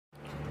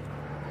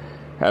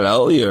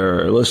Hello,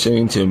 you're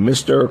listening to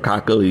Mr.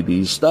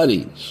 Kakoulides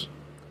Studies.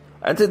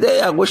 And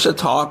today I wish to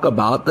talk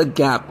about the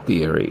gap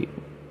theory,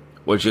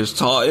 which is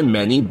taught in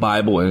many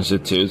Bible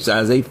institutes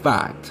as a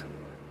fact.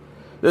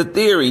 The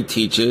theory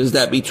teaches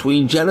that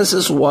between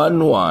Genesis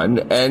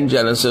 1:1 and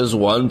Genesis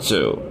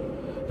 1:2,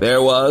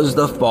 there was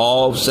the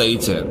fall of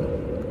Satan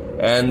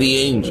and the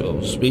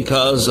angels.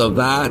 Because of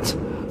that,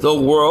 the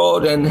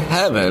world and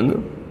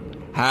heaven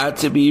had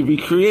to be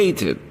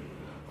recreated.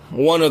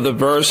 One of the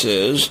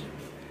verses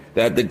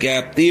that the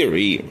gap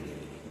theory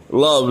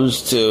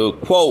loves to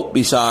quote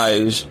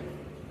besides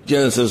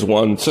Genesis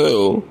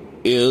 1:2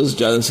 is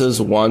Genesis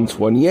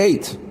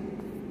 1:28.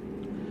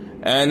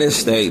 And it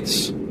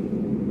states,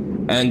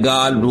 "And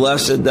God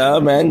blessed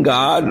them, and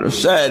God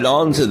said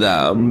unto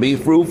them, Be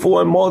fruitful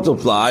and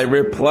multiply,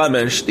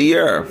 replenish the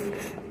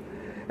earth,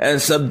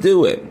 and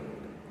subdue it,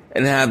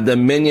 and have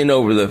dominion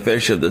over the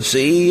fish of the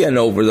sea, and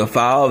over the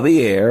fowl of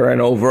the air,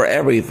 and over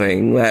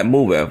everything that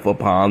moveth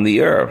upon the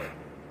earth."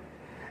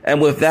 And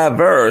with that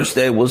verse,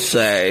 they will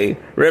say,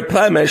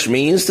 replenish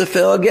means to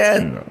fill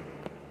again.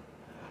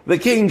 The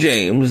King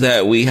James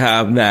that we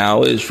have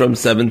now is from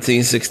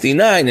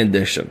 1769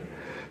 edition.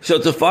 So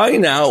to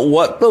find out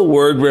what the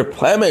word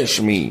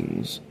replenish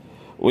means,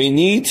 we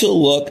need to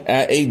look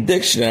at a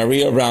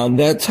dictionary around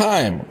that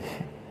time,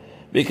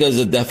 because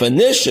the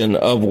definition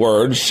of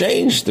words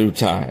changed through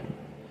time.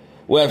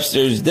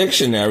 Webster's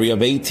Dictionary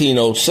of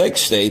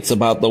 1806 states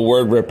about the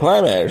word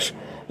replenish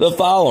the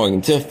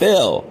following: to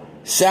fill,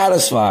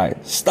 satisfy,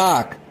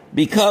 stock,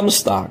 become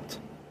stocked.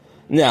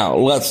 Now,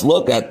 let's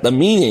look at the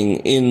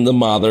meaning in the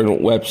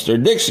modern Webster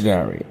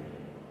Dictionary.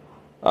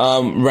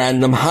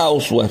 Random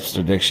House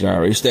Webster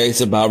Dictionary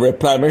states about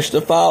replenish the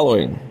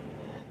following: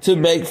 to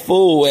make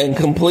full and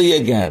complete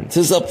again,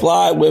 to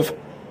supply with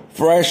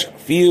fresh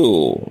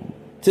fuel,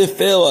 to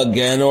fill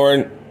again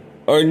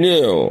or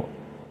new,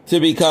 to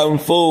become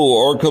full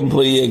or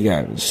complete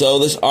again. So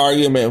this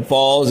argument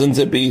falls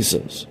into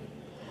pieces,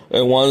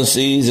 and one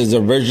sees its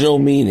original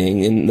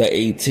meaning in the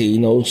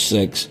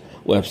 1806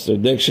 Webster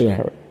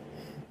Dictionary.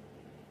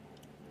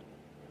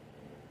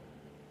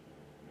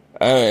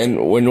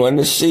 And when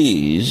one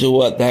sees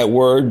what that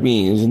word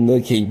means in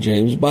the King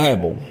James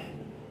Bible,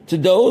 to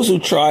those who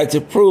try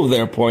to prove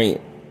their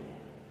point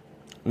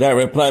that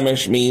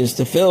replenish means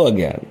to fill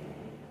again,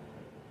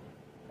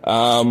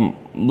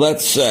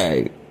 let's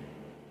say,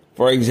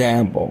 for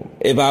example,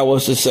 if I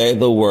was to say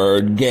the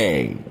word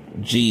gay,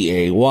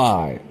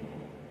 G-A-Y,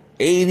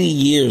 80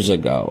 years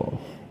ago,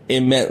 it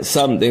meant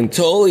something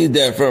totally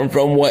different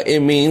from what it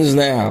means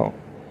now.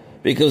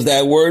 Because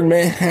that word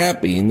meant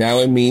happy. Now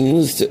it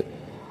means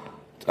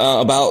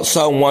about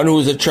someone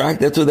who's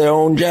attracted to their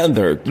own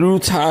gender. Through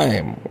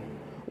time,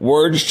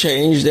 words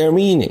change their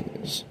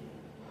meanings.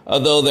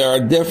 Although there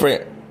are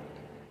different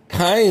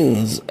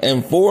kinds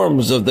and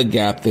forms of the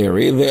gap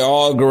theory, they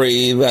all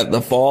agree that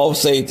the fall of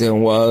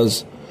Satan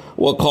was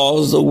what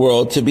caused the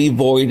world to be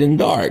void and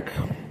dark.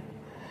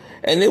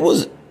 And it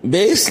was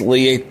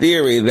basically a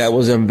theory that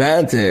was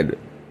invented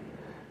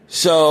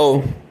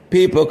so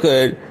people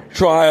could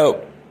try to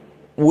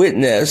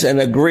witness and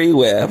agree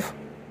with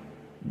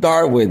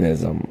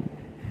Darwinism.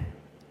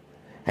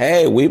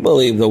 Hey, we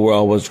believe the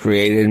world was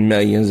created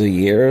millions of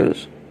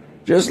years,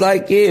 just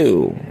like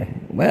you.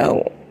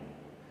 Well,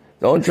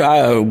 don't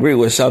try to agree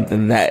with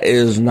something that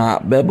is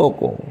not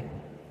biblical.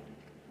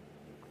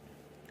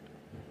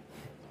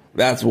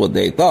 That's what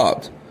they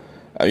thought.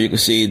 You can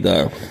see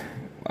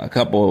a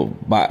couple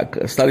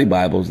of study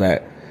Bibles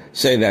that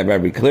say that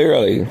very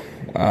clearly.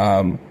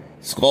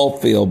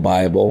 Schofield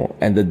Bible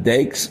and the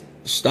Dake's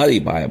Study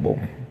Bible.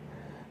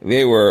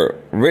 They were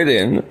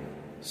written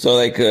so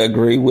they could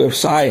agree with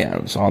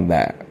science on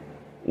that,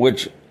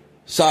 which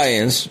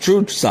science,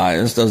 true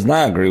science, does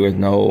not agree with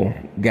no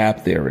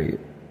gap theory.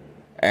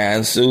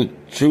 And so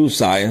true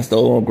science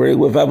don't agree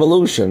with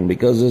evolution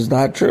because it's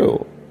not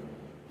true.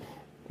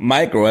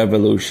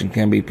 Microevolution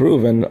can be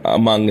proven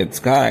among its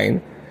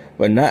kind,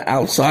 but not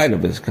outside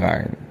of its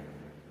kind,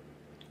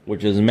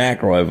 which is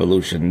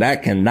macroevolution.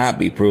 That cannot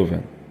be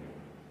proven.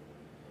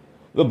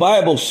 The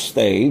Bible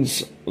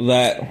states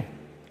that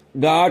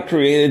God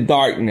created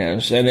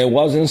darkness, and it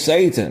wasn't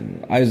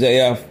Satan.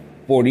 Isaiah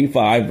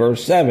 45,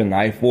 verse 7,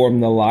 I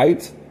formed the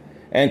light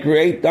and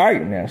create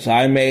darkness.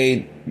 I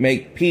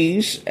make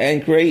peace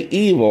and create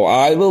evil.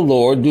 I, the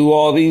Lord, do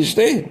all these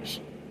things.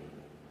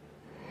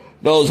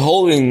 Those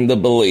holding the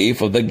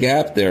belief of the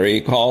gap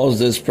theory calls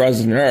this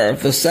present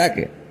earth the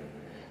second,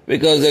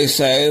 because they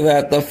say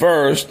that the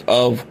first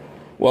of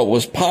what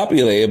was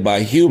populated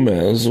by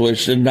humans,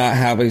 which did not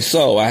have a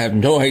soul. I have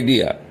no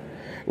idea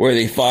where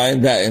they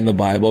find that in the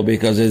Bible,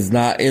 because it's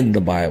not in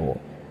the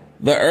Bible.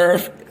 The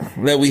earth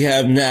that we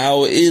have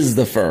now is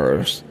the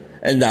first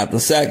and not the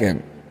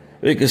second.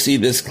 We can see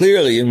this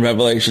clearly in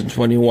Revelation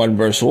 21,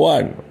 verse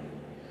 1.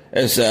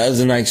 It says,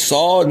 And I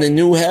saw the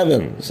new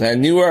heavens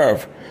and new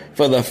earth,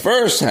 for the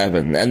first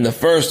heaven and the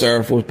first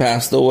earth was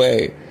passed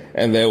away,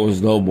 and there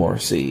was no more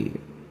sea.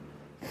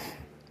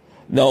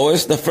 No,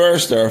 it's the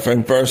first earth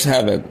and first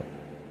heaven.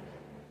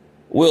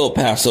 will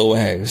pass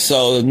away,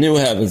 so the new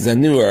heavens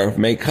and new earth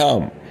may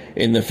come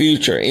in the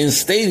future. In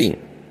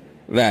stating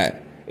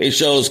that, it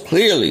shows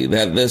clearly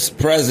that this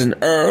present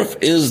earth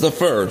is the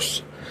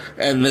first,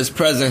 and this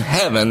present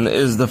heaven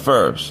is the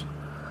first.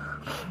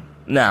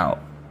 Now,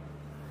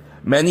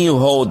 many who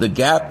hold the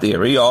gap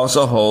theory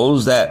also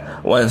holds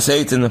that when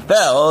Satan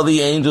fell,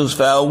 the angels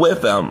fell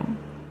with him,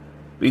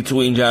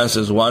 between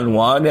Genesis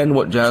 1:1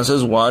 and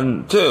Genesis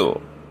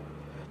 1:2.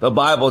 The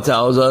Bible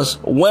tells us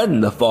when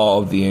the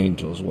fall of the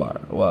angels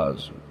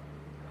was.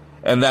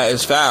 And that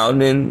is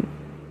found in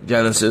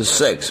Genesis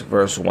 6,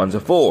 verse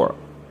 1-4,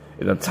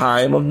 in the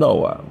time of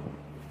Noah.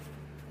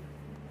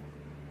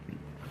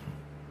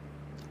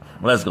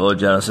 Let's go to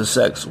Genesis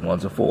 6,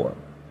 1-4.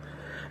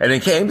 And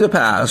it came to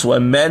pass,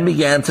 when men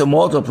began to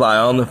multiply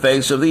on the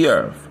face of the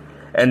earth,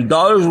 and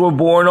daughters were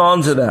born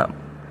unto them,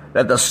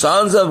 that the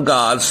sons of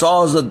God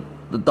saw the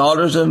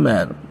daughters of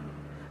men,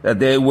 that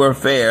they were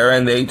fair,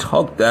 and they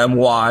took them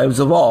wives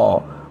of all,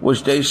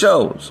 which they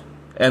chose.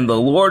 And the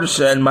Lord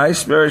said, My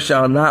spirit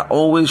shall not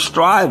always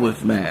strive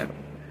with man,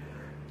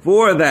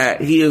 for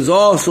that he is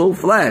also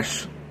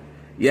flesh,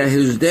 yet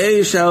his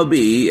days shall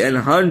be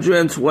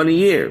 120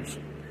 years.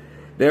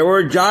 There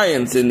were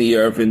giants in the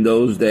earth in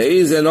those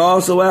days, and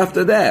also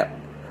after that,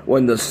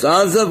 when the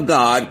sons of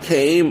God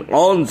came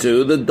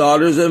unto the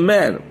daughters of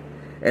men,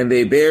 and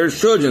they bare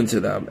children to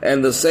them,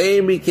 and the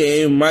same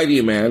became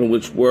mighty men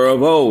which were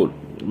of old,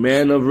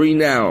 men of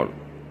renown,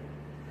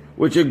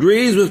 which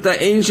agrees with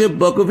the ancient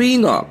book of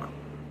Enoch.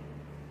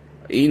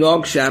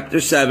 Enoch chapter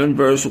 7,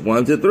 verse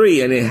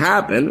 1-3. And it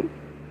happened,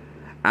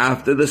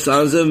 after the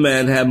sons of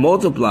men had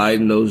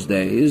multiplied in those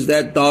days,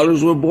 that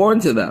daughters were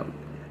born to them,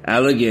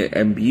 elegant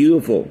and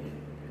beautiful.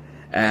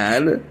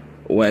 And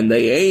when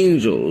the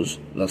angels,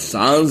 the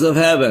sons of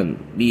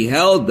heaven,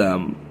 beheld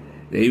them,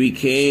 they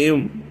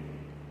became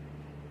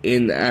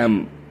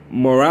enamored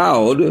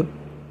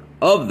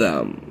of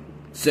them,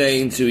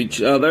 saying to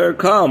each other,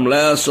 Come,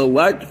 let us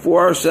select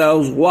for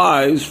ourselves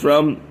wives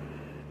from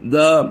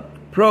the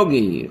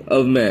progeny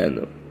of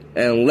men,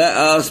 and let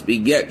us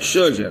beget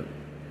children.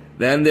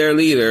 Then their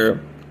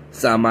leader,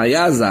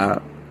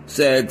 Samayaza,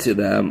 said to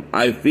them,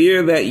 I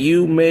fear that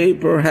you may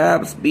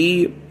perhaps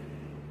be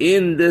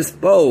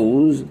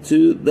indisposed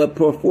to the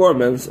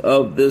performance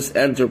of this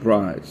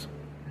enterprise.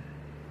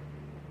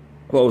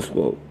 Close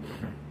quote.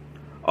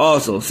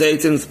 Also,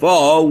 Satan's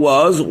fall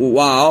was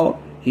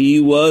while he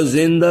was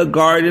in the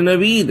Garden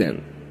of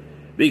Eden,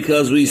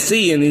 because we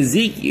see in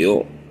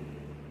Ezekiel,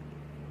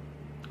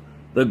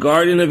 the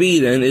Garden of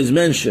Eden is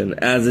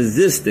mentioned as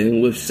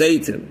existing with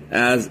Satan,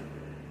 as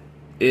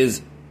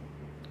is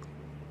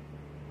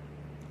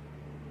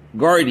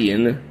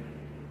guardian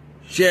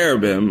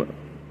cherubim,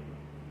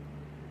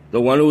 the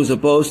one who was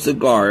supposed to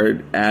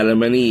guard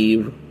Adam and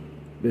Eve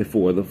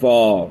before the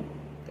fall,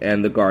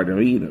 and the Garden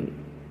of Eden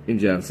in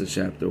Genesis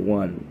chapter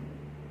 1.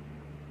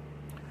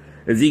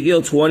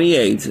 Ezekiel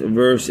 28,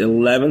 verse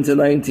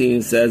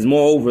 11-19 says,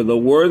 Moreover, the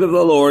word of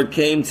the Lord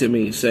came to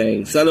me,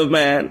 saying, Son of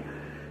man,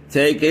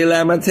 take a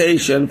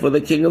lamentation for the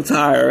king of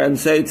Tyre, and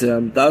say to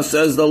him, Thus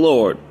says the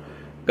Lord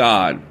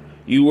God,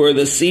 you were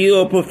the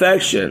seal of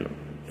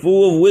perfection,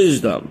 full of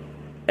wisdom,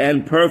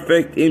 and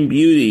perfect in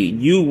beauty.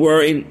 You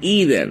were in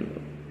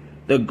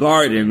Eden, the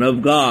garden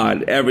of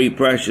God. Every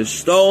precious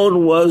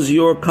stone was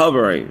your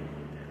covering.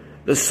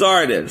 The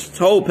sardis,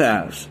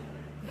 topaz,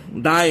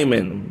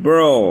 diamond,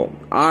 beryl,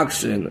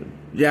 oxen,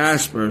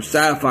 jasper,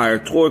 sapphire,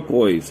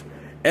 turquoise,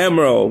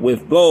 emerald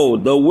with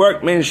gold. The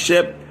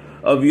workmanship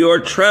of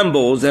your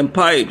trembles and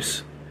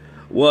pipes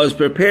was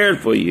prepared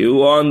for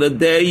you on the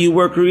day you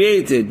were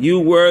created. You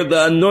were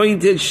the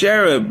anointed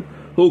cherub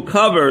who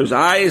covers.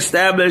 I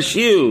establish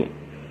you.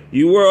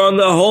 You were on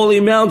the holy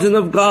mountain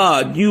of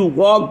God. You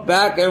walked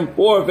back and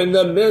forth in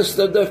the midst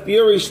of the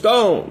fiery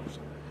stones.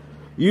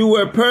 You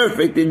were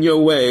perfect in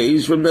your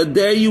ways from the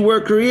day you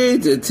were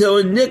created till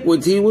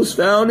iniquity was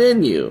found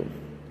in you.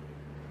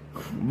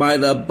 By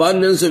the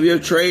abundance of your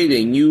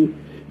trading, you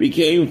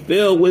became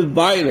filled with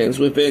violence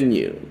within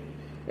you,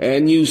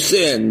 and you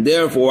sinned.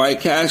 Therefore I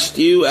cast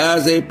you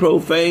as a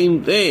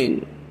profane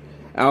thing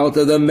out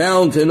of the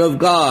mountain of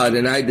God,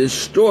 and I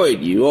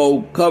destroyed you,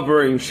 O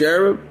covering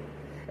cherub.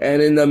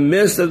 And in the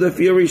midst of the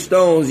fiery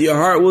stones, your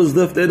heart was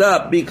lifted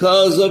up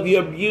because of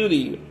your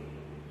beauty.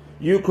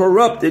 You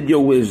corrupted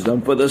your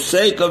wisdom for the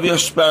sake of your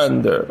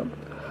splendor.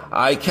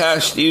 I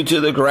cast you to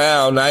the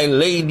ground. I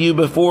laid you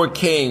before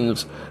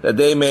kings, that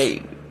they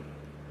may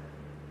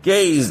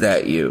gaze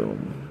at you.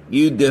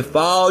 You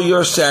defile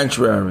your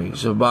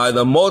sanctuaries by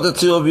the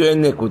multitude of your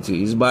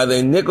iniquities, by the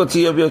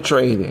iniquity of your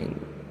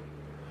trading.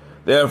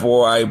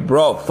 Therefore I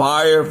brought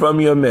fire from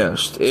your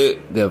midst.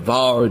 It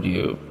devoured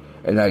you,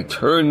 and I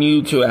turned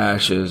you to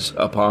ashes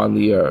upon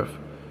the earth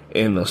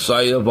in the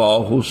sight of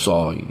all who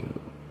saw you.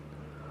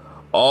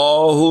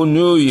 All who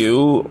knew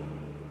you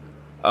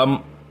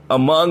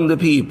among the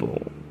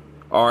people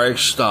are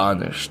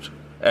astonished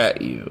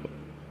at you.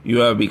 You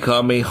have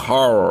become a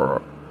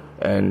horror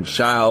and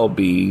shall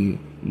be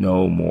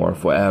no more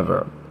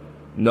forever.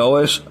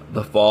 Knowest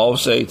the fall of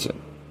Satan.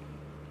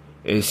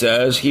 It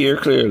says here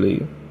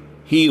clearly,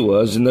 he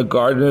was in the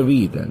Garden of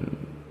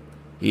Eden.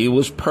 He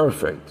was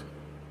perfect.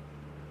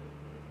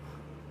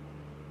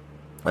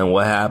 And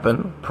what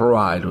happened?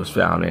 Pride was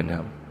found in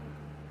him.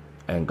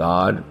 And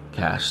God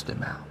cast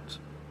him out.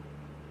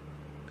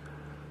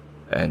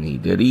 And he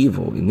did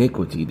evil,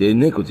 iniquity. He did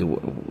iniquity.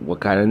 What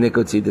kind of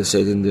iniquity did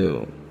Satan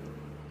do?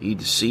 He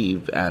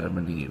deceived Adam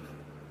and Eve.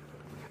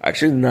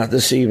 Actually, not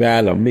deceive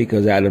Adam,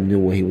 because Adam knew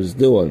what he was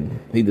doing.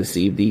 He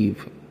deceived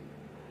Eve.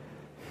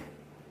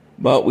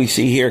 But we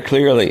see here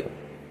clearly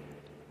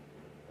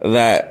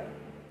that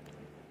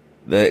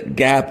the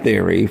gap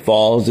theory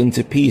falls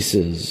into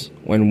pieces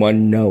when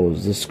one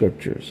knows the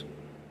scriptures.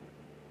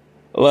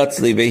 Let's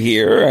leave it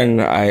here,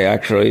 and I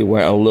actually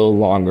went a little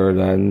longer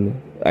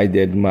than I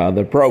did in my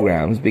other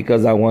programs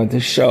because I wanted to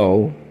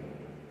show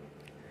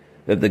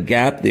that the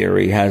gap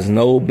theory has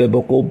no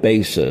biblical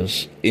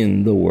basis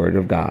in the Word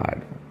of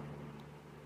God.